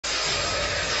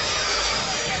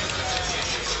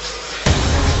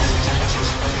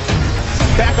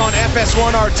on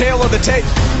FS1, our tale of the tape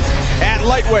at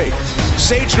lightweight.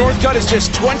 Sage Northcut is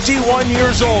just 21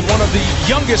 years old, one of the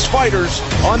youngest fighters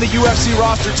on the UFC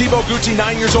roster. Thibault Gouti,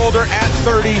 9 years older at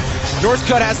 30.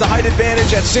 Northcut has the height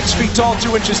advantage at 6 feet tall,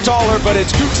 2 inches taller, but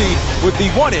it's Gouti with the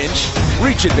 1-inch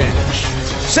reach advantage.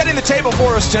 Setting the table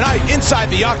for us tonight inside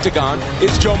the octagon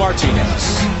is Joe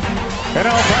Martinez. And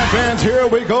all five fans, here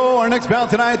we go. Our next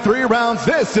bout tonight, 3 rounds.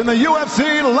 This in the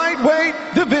UFC lightweight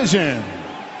division.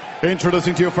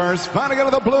 Introducing to you first, fighting out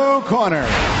of the blue corner.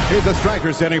 He's a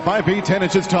striker standing 5 feet 10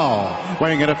 inches tall,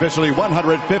 weighing in officially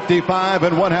 155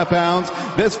 1/2 pounds.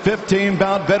 This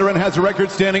 15-bout veteran has a record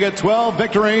standing at 12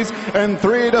 victories and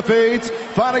 3 defeats.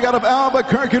 Fighting out of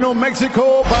Albuquerque, New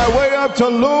Mexico, by way of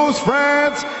Toulouse,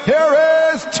 France. Here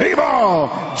is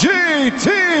Thibault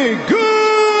GT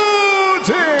Gouti.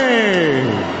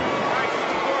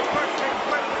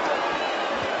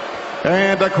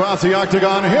 And across the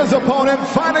octagon, his opponent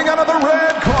fighting out of the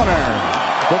red corner.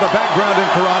 With a background in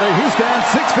karate, he stands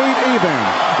 6 feet even,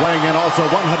 weighing in also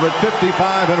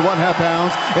 155 1/2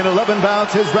 pounds. In 11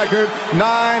 bouts, his record,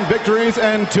 9 victories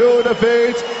and 2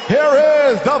 defeats. Here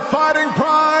is the fighting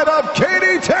pride of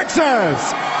Katy,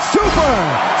 Texas, Super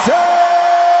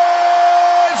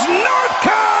Sage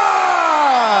Northcut!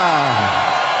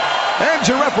 And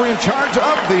your referee in charge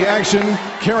of the action,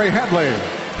 Kerry Hadley.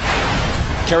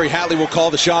 Kerry Hadley will call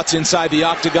the shots inside the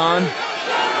octagon.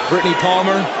 Brittany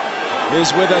Palmer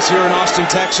is with us here in Austin,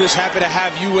 Texas. Happy to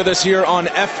have you with us here on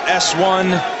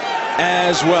FS1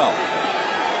 as well.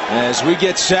 As we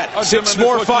get set, 6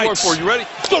 more fights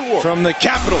from the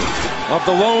capital of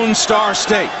the Lone Star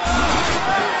State.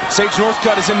 Sage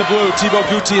Northcut is in the blue, Thibault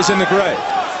Gouti is in the gray.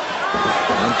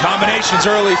 And combinations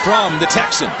early from the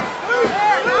Texan.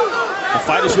 The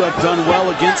fighters who have done well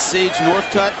against Sage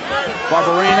Northcut,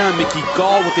 Barberena and Mickey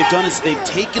Gall, what they've done is they've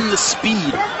taken the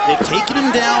speed. They've taken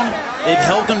him down, they've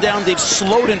held him down, they've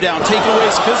slowed him down, taken away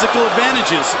his physical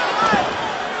advantages.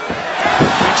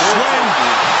 Big swing.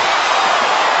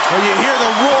 Well, you hear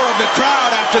the roar of the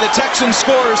crowd after the Texan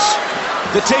scores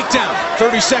the takedown.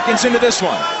 30 seconds into this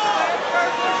one.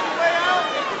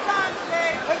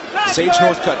 Sage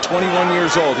Northcut, 21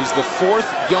 years old. He's the 4th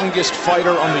youngest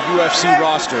fighter on the UFC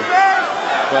roster.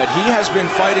 But he has been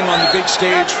fighting on the big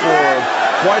stage for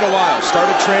quite a while.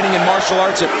 Started training in martial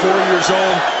arts at 4 years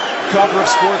old. Cover of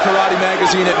Sport Karate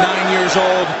magazine at 9 years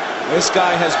old. This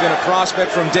guy has been a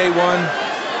prospect from day one.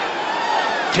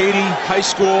 Katy High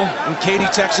School in Katy,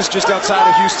 Texas, just outside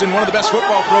of Houston. One of the best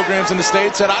football programs in the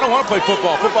state. Said, I don't want to play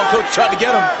football. Football coach tried to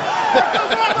get him.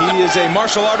 He is a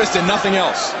martial artist and nothing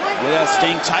else. Yeah,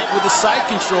 staying tight with the side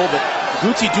control, but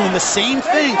Gouti doing the same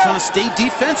thing, trying to stay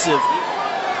defensive.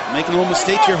 Making a little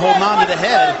mistake here, holding on to the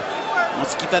head.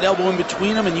 Wants to keep that elbow in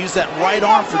between him and use that right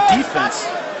arm for defense.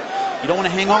 You don't want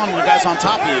to hang on when the guy's on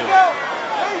top of you.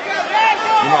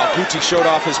 Meanwhile, Gouti showed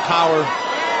off his power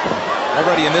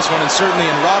already in this one, and certainly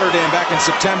in Rotterdam back in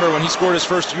September when he scored his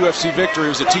first UFC victory.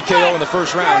 It was a TKO in the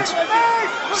first round.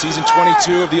 Season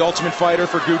 22 of The Ultimate Fighter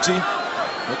for Gouti.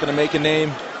 Looking to make a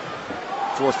name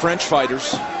for French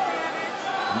fighters.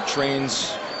 He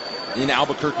trains in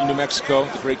Albuquerque, New Mexico,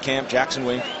 the great camp, Jackson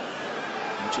Wink.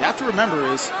 What you have to remember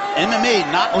is MMA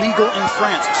not legal in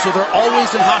France, so they're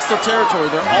always in hostile territory.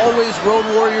 They're always road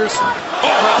warriors.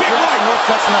 Big right.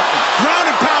 Northcut's nothing.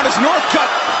 Ground and pound as Northcut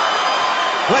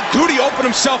let Gouti open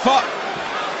himself up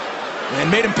and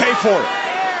made him pay for it.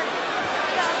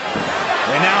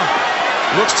 And now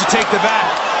looks to take the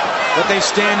back, but they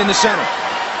stand in the center.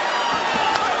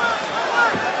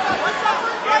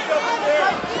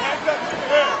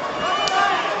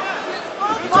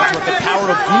 Talking about the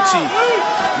power of Gouti.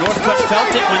 Northcut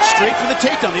felt it, went straight for the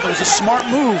takedown. It was a smart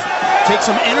move. Take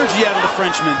some energy out of the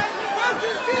Frenchman.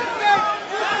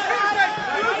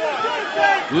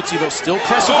 Gouti, though, still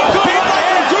pressing. Big right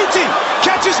from Gouti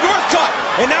catches Northcut,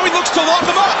 and now he looks to lock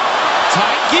him up.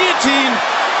 Tight guillotine.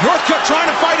 Northcut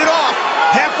trying to fight it off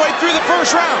halfway through the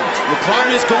first round. The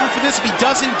problem is going for this. If he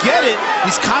doesn't get it,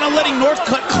 he's kind of letting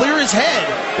Northcut clear his head.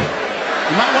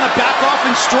 You might want to back off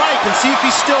and strike and see if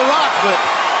he's still rocked, but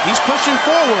he's pushing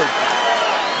forward.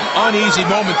 Uneasy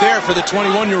moment there for the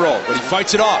 21-year-old, but he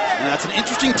fights it off. And that's an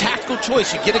interesting tactical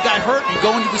choice. You get a guy hurt, you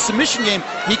go into the submission game,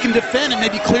 he can defend and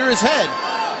maybe clear his head.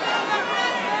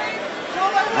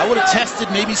 I would have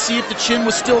tested, maybe see if the chin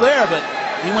was still there, but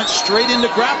he went straight into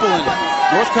grappling.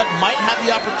 Northcut might have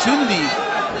the opportunity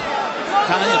to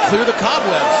kind of clear the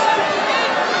cobwebs.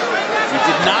 He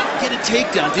did not get a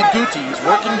takedown, did Gouti. He's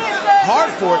working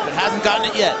hard for it, but hasn't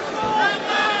gotten it yet.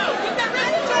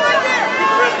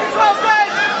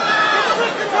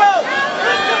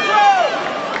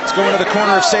 Let's go into the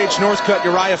corner of Sage Northcut,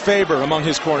 Uriah Faber among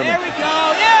his cornermen. There we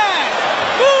go,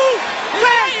 yeah! Woo!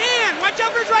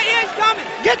 It's coming.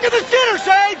 Get to the center,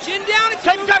 Sage. Chin down and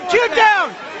Take time. Chin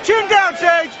down. Chin down,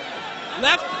 Sage.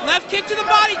 Left kick to the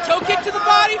body, toe kick to the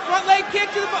body, front leg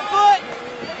kick to the foot.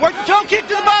 Work the toe kick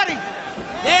to the body.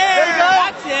 There you go.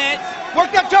 That's it.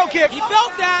 Work that toe kick. He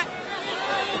felt that.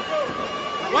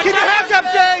 Keep your hands up,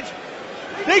 Sage.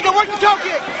 There you go. Work the toe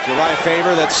kick. Uriah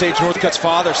Faber, that's Sage Northcutt's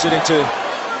father, sitting to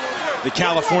the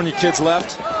California kid's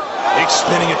left. Big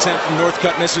spinning attempt from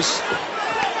Northcutt, misses.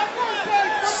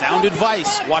 Sound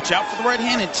advice. Watch out for the right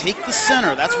hand and take the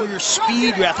center. That's where your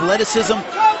speed, your athleticism,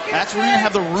 that's where you're going to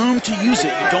have the room to use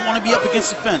it. You don't want to be up against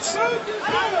the fence.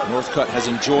 Northcutt has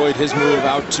enjoyed his move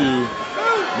out to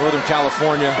Northern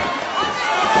California,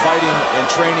 fighting and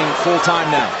training full-time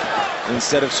now,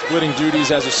 instead of splitting duties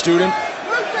as a student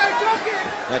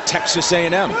at Texas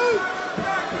A&M.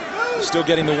 Still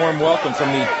getting the warm welcome from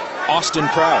the Austin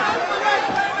crowd.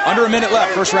 Under a minute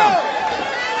left, first round.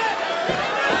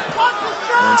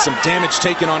 And some damage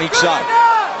taken on each side.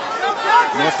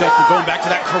 Northcutt going back to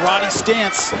that karate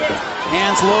stance.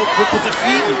 Hands low, quick with the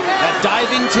feet. That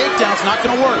diving takedown's not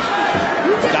going to work.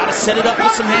 Got to set it up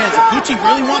with some hands. If Gouti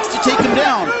really wants to take him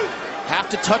down, have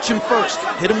to touch him first.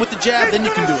 Hit him with the jab, then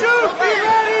you can do it.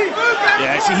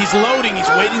 Yeah, I see he's loading.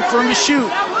 He's waiting for him to shoot.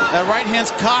 That right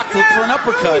hand's cocked. Look for an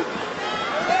uppercut.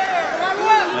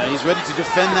 Yeah, he's ready to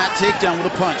defend that takedown with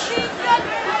a punch.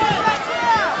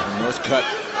 Northcutt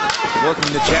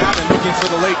working the jab and looking for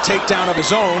the late takedown of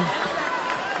his own.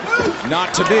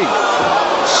 Not to be.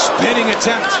 Spinning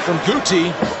attempt from Gouti.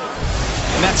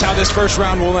 And that's how this first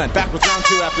round will end. Back with round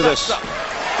two after this.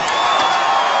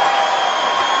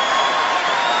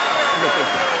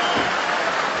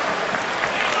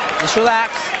 Just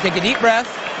relax. Take a deep breath.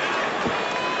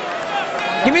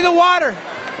 Give me the water.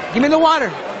 Give me the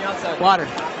water. Water.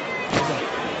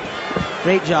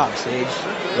 Great job, Sage.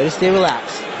 Way to stay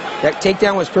relaxed. That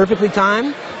takedown was perfectly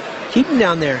timed. Keep him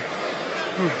down there.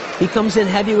 He comes in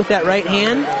heavy with that right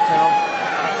hand.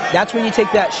 That's when you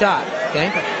take that shot,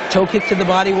 okay? Toe kick to the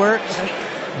body works.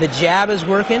 The jab is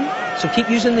working, so keep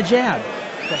using the jab.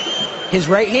 His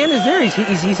right hand is there.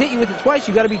 He's hit you with it twice.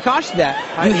 You got to be cautious of that.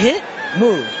 You hit,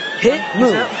 move. Hit,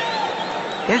 move.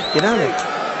 Yeah, get out of there.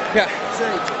 Yeah.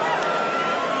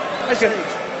 Sage.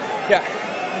 Yeah.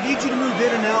 I need you to move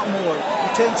in and out more.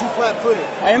 You're turning too flat-footed.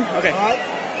 I am? Okay. All right?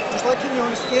 Just like him, you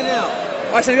want to skin out.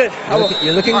 Oh, I said good.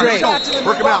 You're looking great.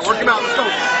 Work him out. Work him out. Let's go.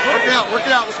 Work it out. Work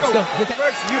it out. Let's go.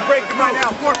 You break him right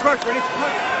now. More pressure. Ready?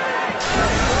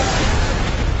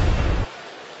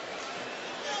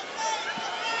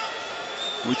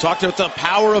 We talked about the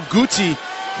power of Gouti.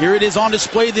 Here it is on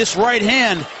display, this right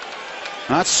hand.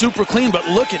 Not super clean, but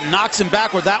look, it knocks him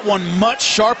backward. That one much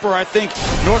sharper, I think.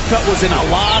 Northcutt was in a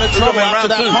lot of trouble after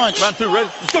that punch. Round two, ready?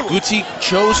 Gouti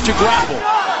chose to grapple.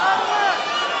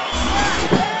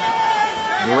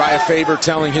 Uriah Faber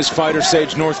telling his fighter,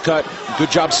 Sage Northcutt, good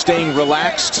job staying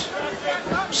relaxed.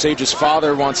 Sage's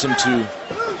father wants him to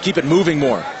keep it moving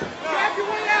more.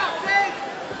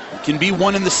 Can be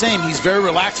one and the same. He's very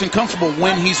relaxed and comfortable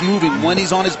when he's moving, when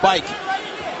he's on his bike.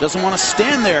 Doesn't want to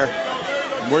stand there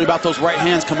and worry about those right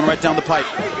hands coming right down the pipe.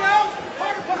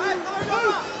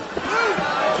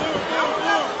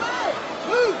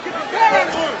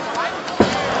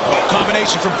 Oh,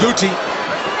 combination from Gouti.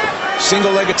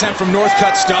 Single leg attempt from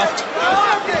Northcutt, stuffed.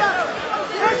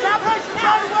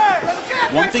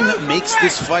 One thing that makes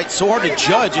this fight so hard to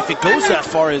judge if it goes that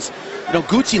far is, you know,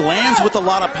 Gouti lands with a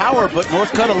lot of power, but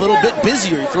Northcutt a little bit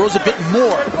busier. He throws a bit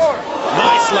more.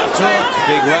 Nice left hook.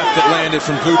 Big left that landed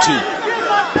from Gouti.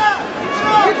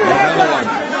 Another one.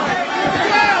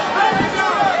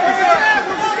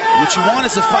 What you want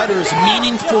as a fighter is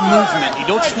meaningful movement. You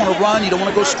don't just want to run. You don't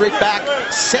want to go straight back.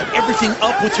 Set everything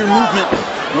up with your movement.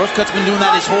 Northcutt's been doing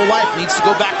that his whole life. Needs to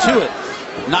go back to it.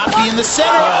 Not be in the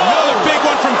center. Another big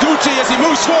one from Gouti as he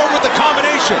moves forward with the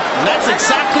combination. And that's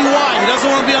exactly why. He doesn't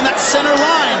want to be on that center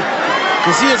line,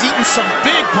 because he has eaten some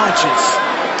big punches.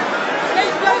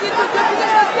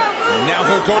 And now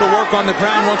he'll go to work on the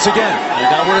ground once again. You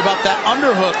got to worry about that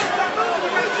underhook.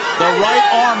 The right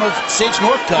arm of Sage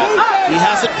Northcutt. He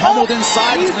has it pummeled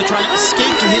inside. He's going to try to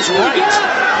escape to his right.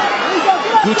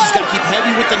 Gouti's got to keep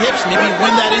heavy with the hips. Maybe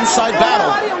win that inside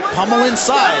battle. Pummel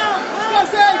inside.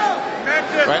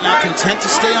 Right now, content to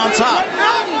stay on top.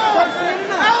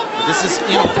 But this is,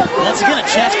 you know, once again, a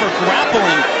chance for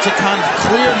grappling to kind of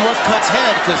clear Northcutt's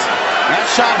head, because that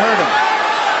shot hurt him.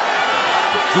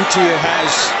 Gouti has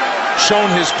shown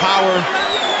his power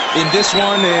in this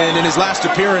one and in his last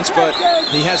appearance, but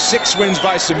he has 6 wins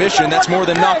by submission. That's more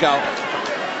than knockout.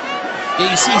 Yeah,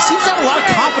 you see, he seems to have a lot of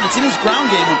confidence in his ground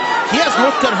game. When he has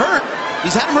Northcutt hurt,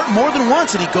 He's had him hurt more than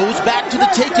once, and he goes back to the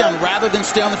takedown rather than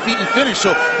stay on the feet and finish.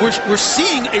 So we're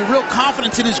seeing a real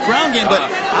confidence in his ground game, but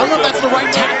I don't know if that's the right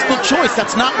tactical choice.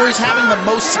 That's not where he's having the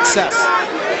most success.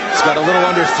 He's got a little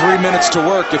under 3 minutes to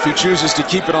work if he chooses to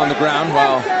keep it on the ground,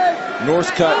 while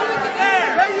Northcut,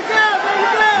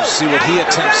 we'll see what he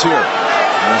attempts here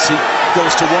as he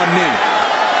goes to one knee.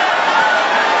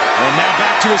 And now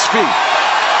back to his feet.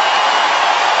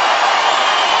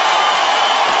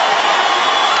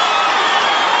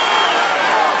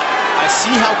 I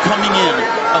see how coming in,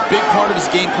 a big part of his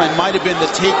game plan might have been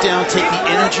the takedown, take the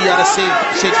energy out of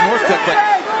Sage Northcut, but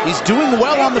he's doing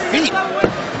well on the feet.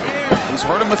 He's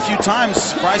hurt him a few times.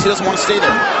 Surprised he doesn't want to stay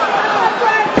there.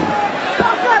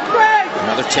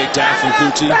 Another takedown from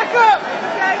Gouti.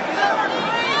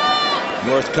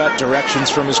 Northcut directions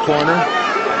from his corner.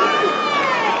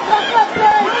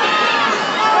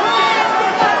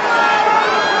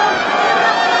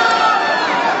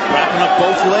 Wrapping up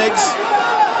both legs.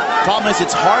 Problem is,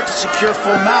 it's hard to secure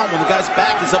full mount when the guy's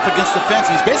back is up against the fence.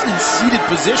 He's basically in a seated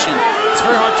position. It's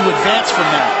very hard to advance from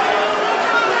that.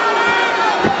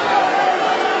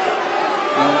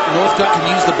 Northcut can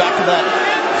use the back of that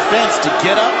fence to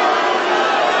get up,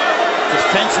 to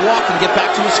fence walk, and get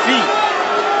back to his feet.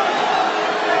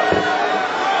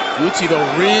 Gouti, though,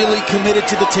 really committed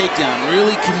to the takedown,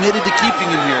 really committed to keeping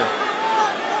him here.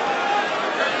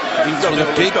 I think this was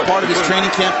a big part of his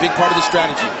training camp, big part of his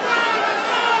strategy.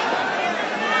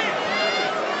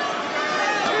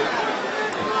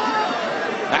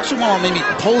 Actually want to maybe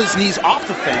pull his knees off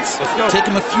the fence, take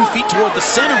him a few feet toward the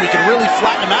center. We can really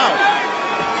flatten him out.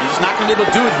 He's not going to be able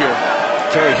to do it here.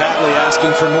 Kerry Hatley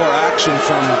asking for more action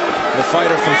from the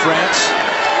fighter from France.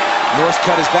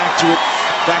 Northcut is back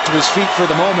to his feet for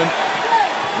the moment.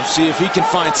 We'll see if he can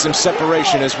find some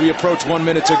separation as we approach 1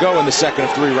 minute to go in the second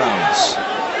of 3 rounds.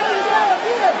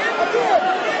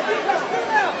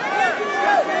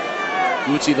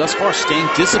 Gouti thus far staying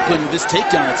disciplined with this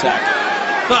takedown attack.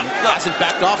 Hasn't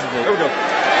backed off of it. Here we go.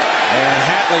 And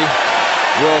Hatley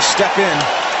will step in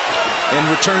and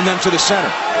return them to the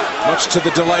center, much to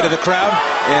the delight of the crowd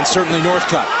and certainly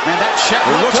Northcut. Man, that check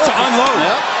looks to unload.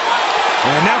 Yep.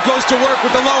 And now goes to work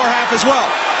with the lower half as well.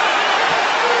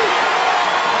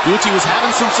 Gouti was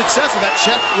having some success with that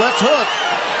check left hook.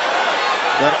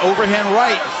 That overhand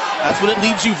right, that's what it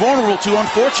leaves you vulnerable to,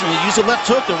 unfortunately. Use a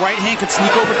left hook, the right hand can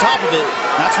sneak over top of it.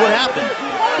 That's what happened.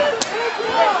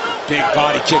 Big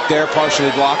body kick there,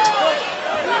 partially blocked.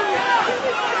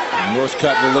 And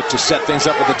Northcut will look to set things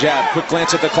up with a jab. Quick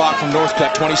glance at the clock from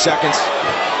Northcut, 20 seconds.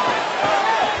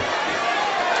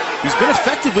 He's been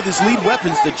effective with his lead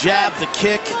weapons, the jab, the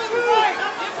kick.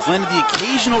 He's landed the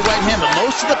occasional right hand, but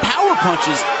most of the power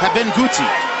punches have been Gouti.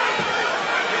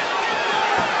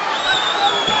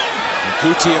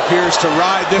 Gouti appears to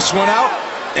ride this one out,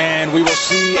 and we will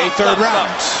see a third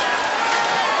round.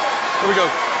 Here we go.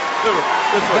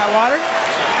 Got water?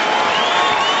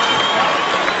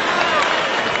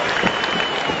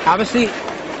 Obviously,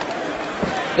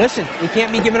 listen, you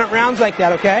can't be giving up rounds like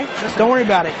that, okay? Don't worry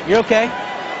about it. You're okay.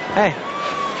 Hey,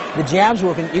 the jab's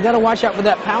working. You got to watch out for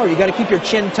that power. You got to keep your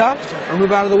chin tucked or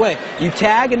move out of the way. You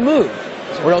tag and move,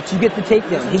 or else you get the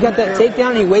takedown. He got that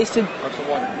takedown and he wasted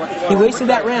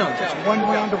that round. One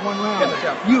round to one round.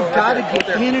 You've got to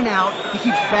get in and out. He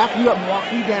keeps backing you up and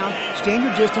walking you down. Stand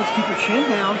your distance, keep your chin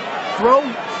down, throw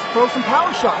some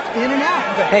power shots in and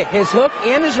out. Hey, his hook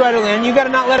and his right hand, you got to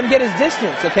not let him get his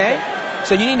distance, okay?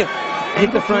 So you need to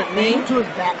hit the front knee. To his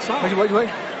backside. Wait.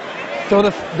 Throw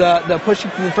the push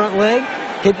from the front leg,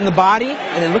 hitting the body,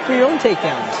 and then look for your own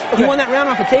takedowns. Okay. You won that round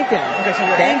off a takedown. Okay, so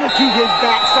angle to his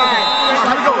backside.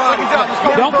 Let's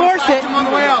go. Don't force it. On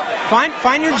the way out.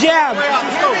 Find your jab.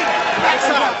 Let's go.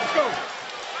 Backside. Let's go.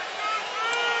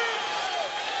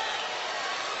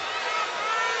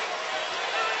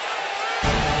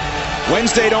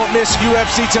 Wednesday, don't miss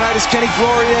UFC Tonight as Kenny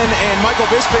Florian and Michael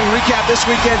Bisping recap this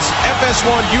weekend's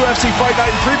FS1 UFC Fight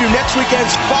Night and preview next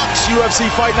weekend's Fox UFC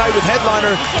Fight Night with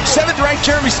headliner 7th-ranked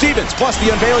Jeremy Stephens, plus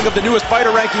the unveiling of the newest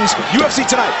fighter rankings. UFC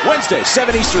Tonight, Wednesday,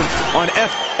 7 Eastern on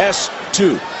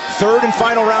FS2. Third and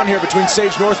final round here between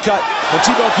Sage Northcut and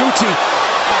Thibault Gouti.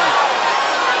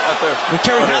 And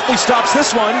Kerry Hatley stops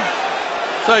this one.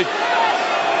 Sage.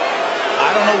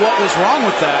 I don't know what was wrong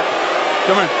with that.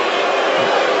 Come in.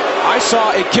 I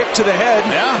saw a kick to the head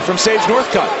from Sage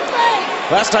Northcut.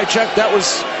 Last I checked, that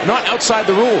was not outside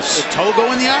the rules. The toe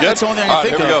go in the eye? Yep. That's the only thing I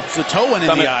can think of. The toe went in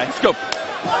the eye. Let's go.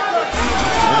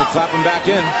 And they clap him back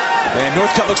in. And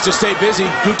Northcut looks to stay busy.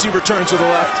 Gouti returns to the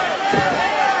left.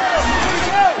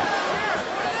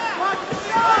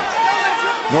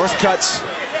 Northcut's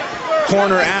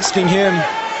corner asking him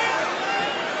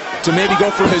to maybe go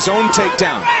for his own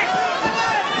takedown.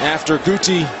 After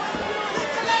Gouti,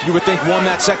 you would think, won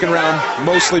that second round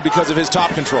mostly because of his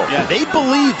top control. Yeah, they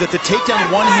believe that the takedown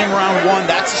won him round one.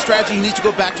 That's the strategy he needs to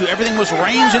go back to. Everything was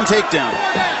range and takedown.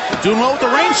 Doing well with the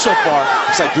range so far.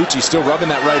 Looks like Gouti's still rubbing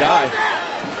that right eye.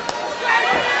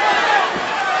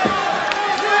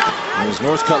 As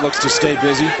Northcut looks to stay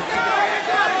busy.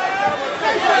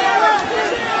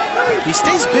 He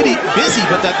stays busy,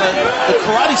 but the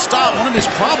karate style, one of his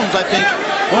problems, I think,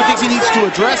 one of the things he needs to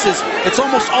address is it's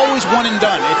almost always one and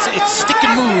done. It's stick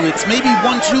and move. It's maybe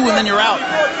 1-2 and then you're out.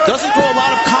 Doesn't throw a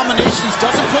lot of combinations.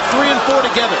 Doesn't put 3 and 4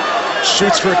 together.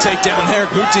 Shoots for a takedown there.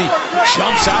 Gouti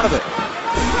jumps out of it.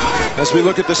 As we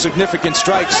look at the significant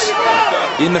strikes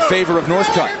in the favor of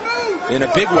Northcut in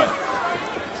a big way.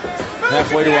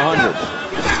 Halfway to 100.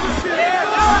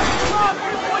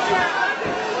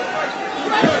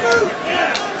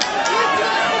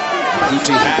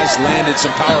 Gouti has landed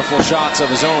some powerful shots of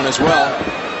his own as well.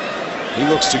 He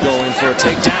looks to go in for a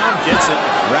takedown. Gets it.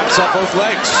 Wraps up both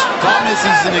legs. Problem is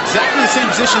he's in exactly the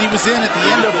same position he was in at the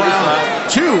end of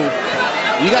round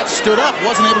 2. He got stood up,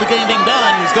 wasn't able to get anything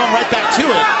done. He's going right back to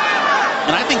it.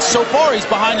 And I think so far he's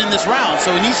behind in this round,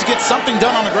 so he needs to get something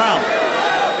done on the ground.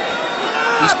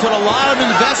 He's put a lot of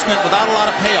investment without a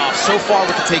lot of payoff so far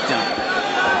with the takedown.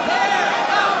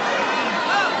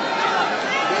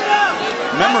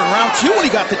 Remember, in round 2 when he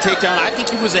got the takedown, I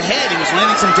think he was ahead. He was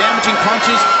landing some damaging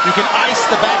punches. You can ice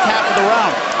the back half of the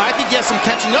round. I think he has some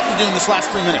catching up to do in this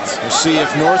last 3 minutes. We'll see if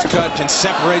Northcut can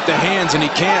separate the hands, and he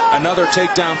can't. Another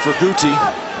takedown for Gouti.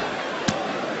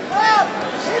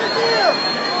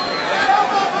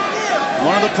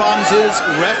 One of the problems is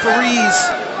referees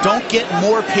don't get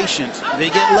more patient. They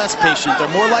get less patient. They're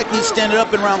more likely to stand it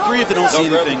up in round 3 if they don't see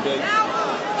anything.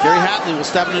 Kerry Hatley will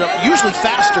step it up usually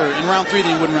faster in round 3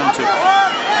 than he would in round 2.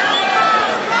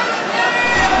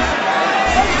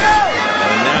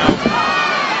 And now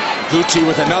Gouti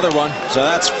with another one. So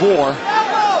that's 4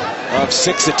 of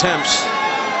 6 attempts.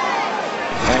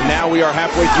 And now we are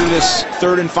halfway through this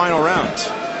third and final round.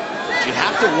 You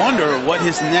have to wonder what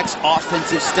his next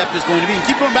offensive step is going to be. And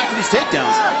keep going back to these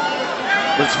takedowns.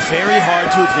 But it's very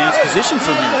hard to advance position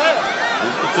from him.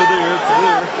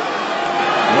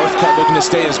 Northcut looking to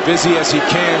stay as busy as he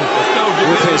can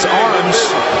with his arms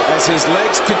as his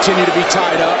legs continue to be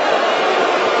tied up.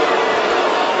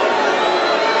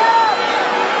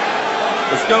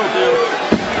 Let's go,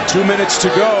 dude. 2 minutes to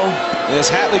go as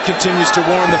Hatley continues to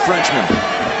warn the Frenchman.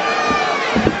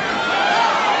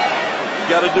 You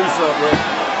gotta do something, bro.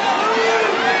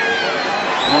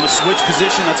 You want to switch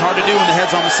position? That's hard to do when the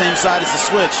head's on the same side as the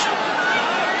switch.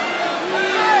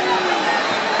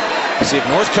 See if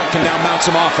Northcut can now mount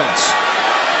some offense.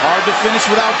 Hard to finish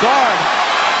without guard.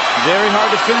 Very hard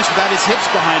to finish without his hips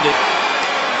behind it.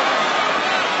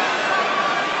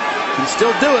 Can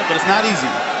still do it, but it's not easy.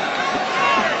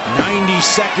 90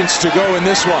 seconds to go in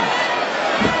this one.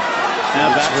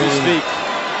 Now back to his feet.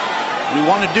 What you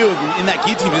want to do in that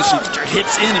guillotine position, get your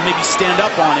hips in and maybe stand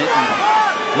up on it.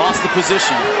 And lost the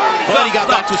position. But he got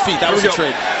back to his feet. That was the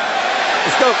trade.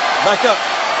 Let's go. Back up.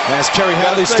 As Kerry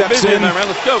Hatley steps in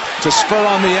to spur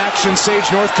on the action, Sage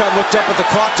Northcut looked up at the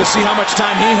clock to see how much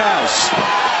time he has.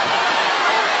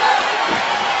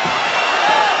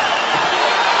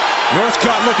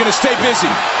 Northcut looking to stay busy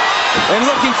and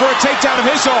looking for a takedown of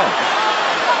his own.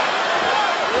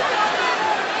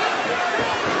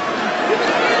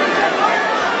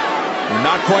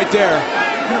 Not quite there.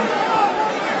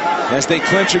 As they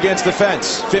clinch against the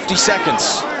fence. 50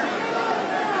 seconds.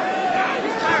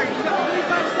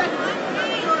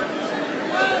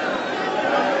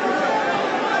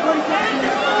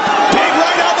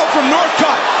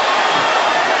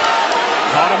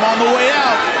 Caught him on the way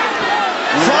out.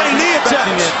 Flying knee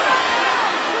attempt.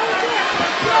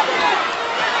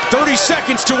 30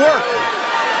 seconds to work.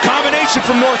 Combination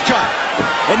from Northcut.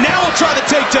 And now he'll try the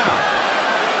takedown.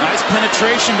 Nice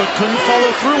penetration, but couldn't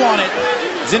follow through on it.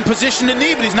 He's in position to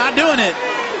knee, but he's not doing it.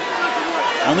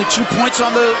 Only 2 points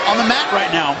on the mat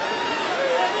right now.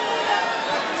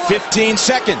 15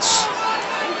 seconds.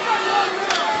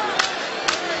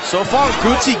 So far,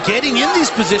 Gouti getting in these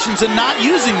positions and not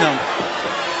using them.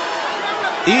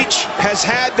 Each has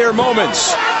had their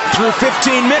moments through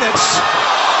 15 minutes.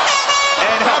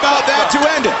 And how about that to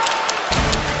end it?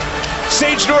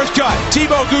 Sage Northcut,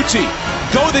 Thibault Gouti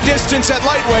go the distance at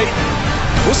lightweight.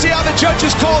 We'll see how the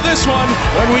judges call this one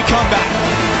when we come back.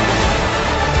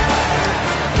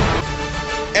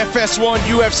 FS1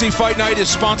 UFC Fight Night is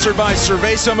sponsored by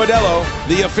Cerveza Modelo,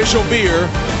 the official beer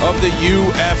of the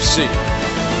UFC.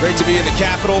 Great to be in the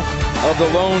capital of the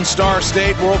Lone Star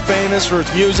State, world famous for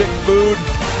its music, food,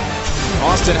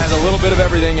 Austin has a little bit of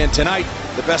everything, and tonight,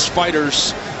 the best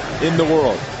fighters in the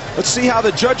world. Let's see how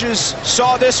the judges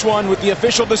saw this one with the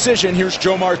official decision. Here's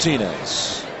Joe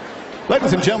Martinez.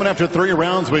 Ladies and gentlemen, after 3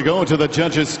 rounds, we go to the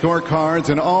judges' scorecards,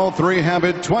 and all 3 have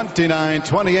it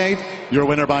 29-28. Your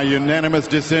winner by unanimous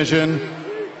decision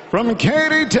from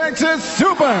Katy, Texas,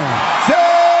 Super Sage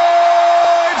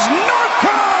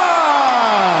Northcut!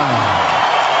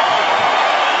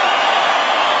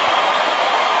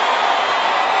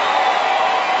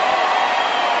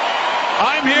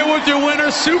 I'm here with your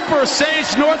winner, Super Sage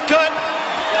Northcut.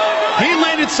 He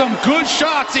landed some good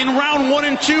shots in round 1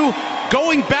 and 2.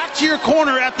 Going back to your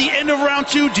corner at the end of round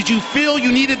 2, did you feel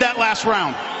you needed that last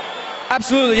round?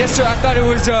 Absolutely, yes, sir. I thought it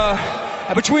was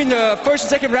between the first and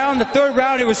second round, the third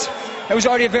round, it was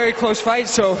already a very close fight.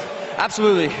 So,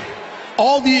 absolutely.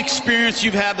 All the experience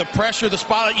you've had, the pressure, the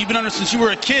spotlight you've been under since you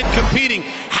were a kid competing,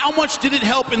 how much did it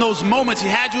help in those moments? He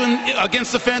had you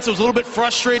against the fence. It was a little bit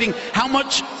frustrating. How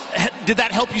much did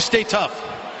that help you stay tough?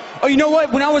 Oh, you know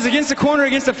what? When I was against the corner,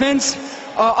 against the fence,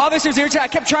 obviously it was irritating. I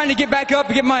kept trying to get back up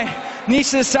and get my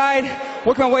knees to the side,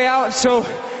 work my way out. So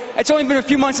it's only been a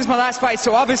few months since my last fight.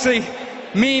 So obviously,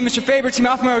 me, Mr. Faber, Team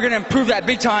Alpha Male are going to improve that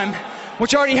big time,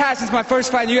 which already has since my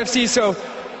first fight in the UFC. So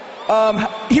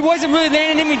he wasn't really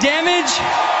landing any damage.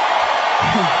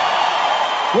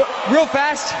 Real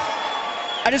fast,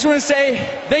 I just want to say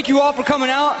thank you all for coming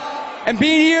out and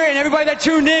being here, and everybody that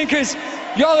tuned in, because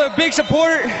y'all are a big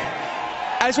support.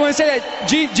 I just want to say that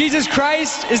Jesus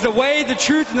Christ is the way, the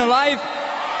truth, and the life,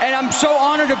 and I'm so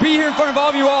honored to be here in front of all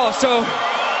of you all. So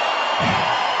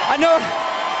I know,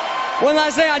 one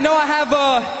last thing, I know I have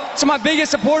some of my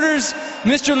biggest supporters.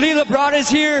 Mr. Leela Brada is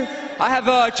here. I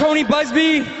have Tony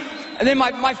Busby, and then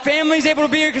my family's able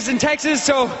to be here because it's in Texas.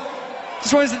 So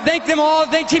just want to thank them all,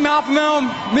 thank Team Alpha Male,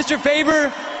 Mr.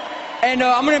 Faber, and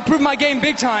I'm going to improve my game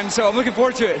big time, so I'm looking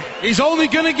forward to it. He's only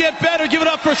going to get better. Give it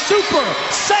up for Super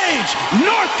Sage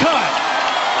Northcut.